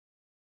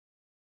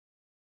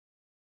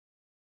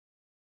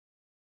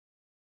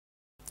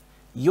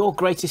Your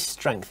greatest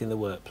strength in the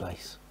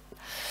workplace?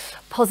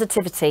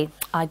 Positivity.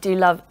 I do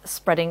love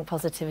spreading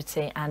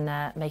positivity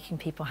and making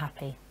people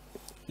happy.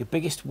 Your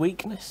biggest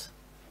weakness?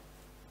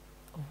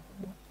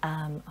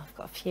 I've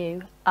got a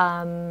few.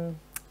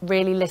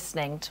 Really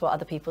listening to what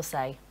other people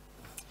say.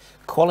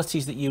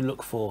 Qualities that you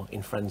look for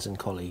in friends and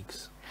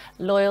colleagues?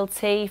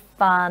 Loyalty,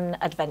 fun,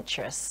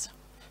 adventurous.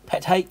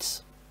 Pet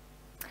hates?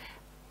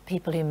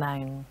 People who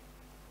moan.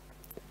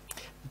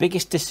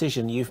 Biggest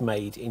decision you've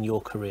made in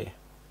your career?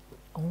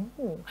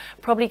 Ooh,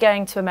 probably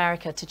going to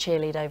America to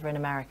cheerlead over in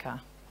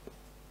America.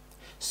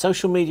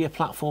 Social media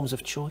platforms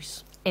of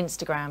choice?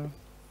 Instagram.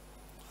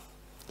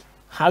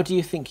 How do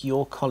you think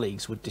your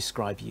colleagues would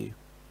describe you?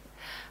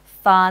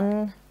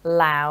 Fun,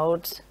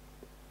 loud,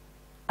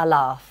 a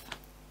laugh.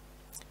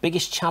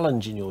 Biggest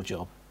challenge in your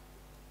job?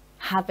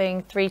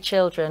 Having 3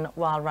 children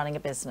while running a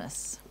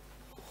business.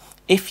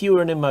 If you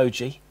were an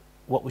emoji,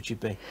 what would you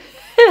be?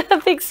 A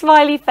big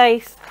smiley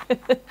face.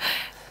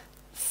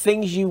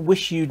 Things you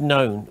wish you'd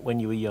known when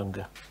you were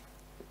younger?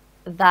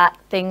 That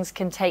things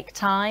can take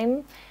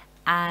time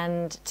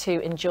and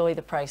to enjoy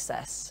the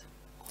process.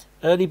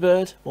 Early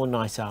bird or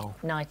night owl?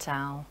 Night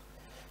owl.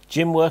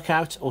 Gym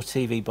workout or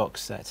TV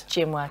box set?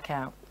 Gym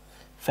workout.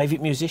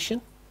 Favourite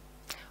musician?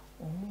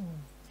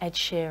 Ed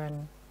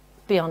Sheeran.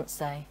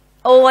 Beyonce.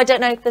 Oh, I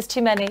don't know. There's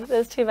too many.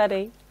 There's too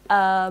many.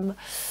 Probably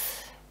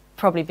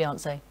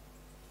Beyonce.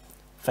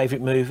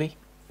 Favourite movie?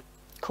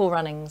 Cool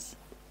Runnings.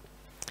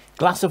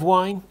 Glass of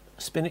wine,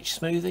 spinach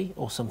smoothie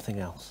or something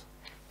else?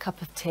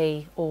 Cup of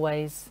tea.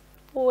 Always.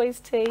 Always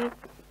tea.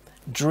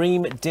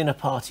 Dream dinner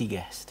party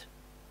guest?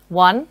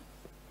 1.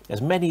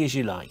 As many as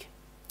you like.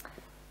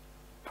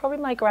 Probably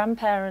my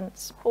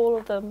grandparents. All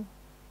of them.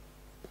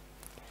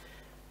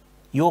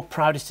 Your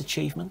proudest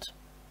achievement?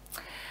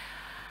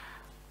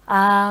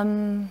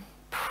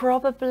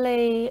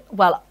 Probably,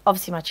 well,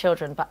 obviously my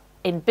children, but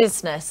in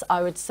business,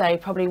 I would say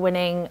probably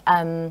winning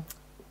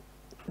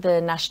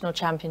the national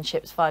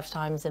championships 5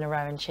 times in a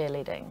row in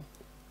cheerleading.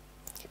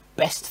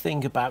 Best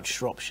thing about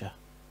Shropshire?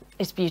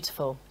 It's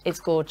beautiful.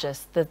 It's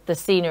gorgeous. The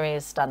scenery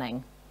is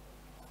stunning.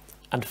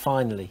 And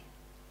finally,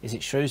 is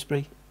it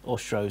Shrewsbury or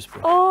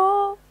Shrewsbury?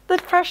 Oh, the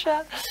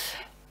pressure.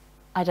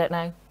 I don't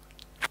know.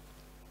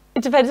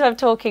 It depends who I'm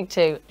talking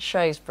to.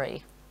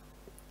 Shrewsbury.